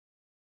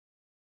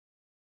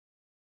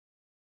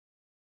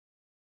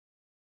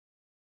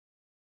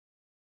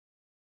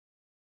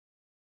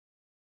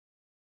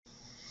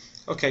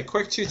Okay,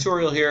 quick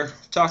tutorial here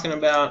talking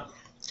about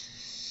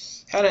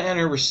how to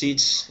enter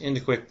receipts into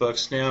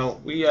QuickBooks. Now,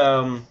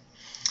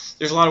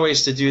 there's a lot of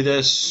ways to do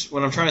this.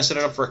 When I'm trying to set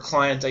it up for a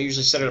client, I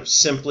usually set it up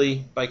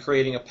simply by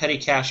creating a petty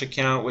cash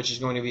account, which is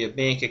going to be a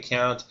bank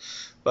account.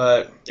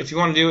 But if you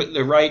want to do it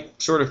the right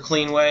sort of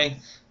clean way,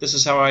 this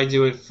is how I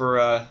do it for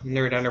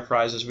Nerd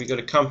Enterprises. We go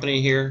to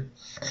Company here,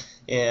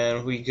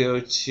 and we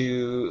go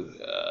to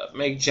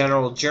Make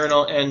General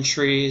Journal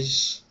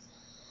Entries.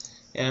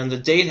 And the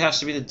date has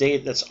to be the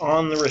date that's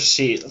on the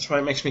receipt. That's why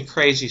it makes me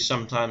crazy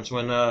sometimes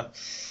when I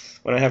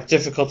have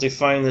difficulty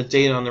finding the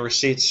date on the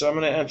receipt. So I'm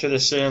going to enter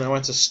this in. I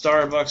went to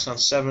Starbucks on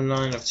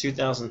 7/9 of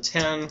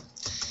 2010.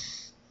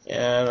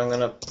 And I'm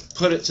going to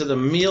put it to the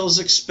meals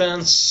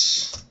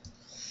expense.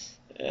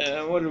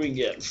 And what do we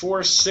get?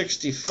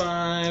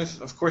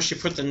 $4.65. Of course, you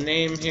put the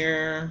name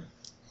here.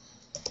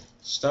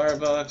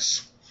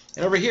 Starbucks.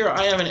 And over here,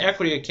 I have an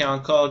equity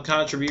account called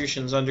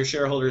Contributions under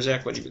Shareholders'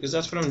 Equity, because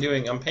that's what I'm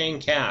doing. I'm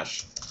paying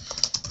cash.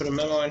 Put a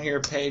memo in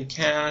here, paid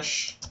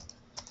cash.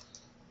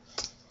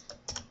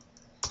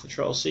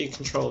 Control-C,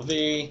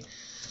 Control-V.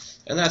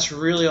 And that's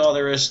really all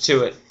there is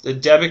to it. The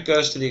debit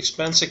goes to the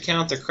expense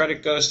account. The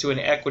credit goes to an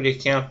equity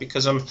account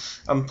because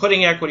I'm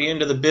putting equity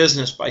into the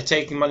business by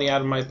taking money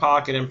out of my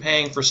pocket and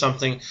paying for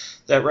something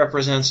that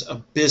represents a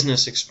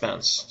business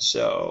expense.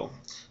 So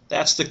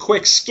that's the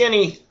quick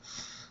skinny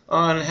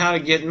on how to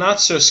get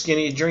not so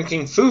skinny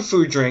drinking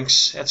foo-foo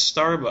drinks at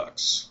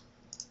Starbucks.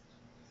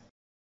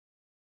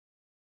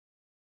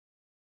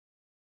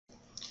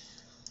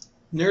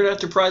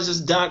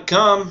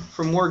 NerdEnterprises.com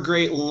for more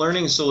great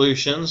learning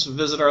solutions.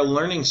 Visit our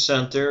learning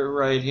center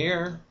right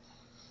here,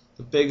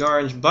 the big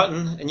orange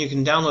button, and you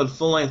can download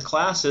full-length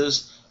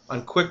classes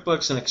on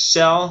QuickBooks and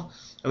Excel.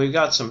 And we've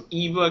got some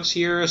ebooks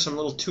here, some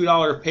little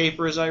 $2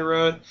 papers I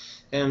wrote,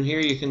 and here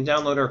you can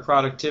download our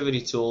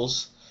productivity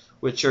tools,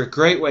 which are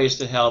great ways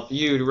to help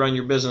you to run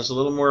your business a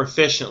little more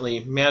efficiently,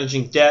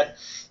 managing debt,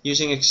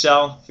 using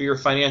Excel for your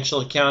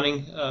financial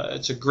accounting.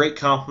 It's a great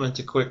complement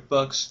to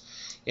QuickBooks.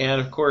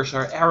 And, of course,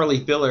 our hourly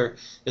biller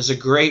is a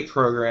great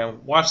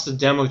program. Watch the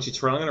demo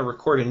tutorial. I'm going to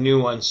record a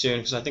new one soon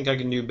because I think I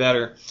can do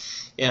better.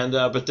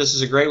 But this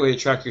is a great way to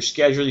track your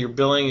schedule, your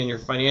billing, and your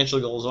financial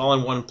goals all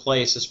in one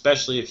place,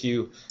 especially if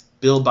you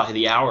bill by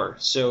the hour.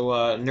 So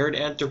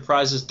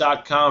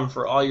NerdEnterprises.com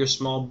for all your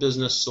small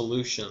business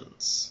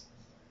solutions.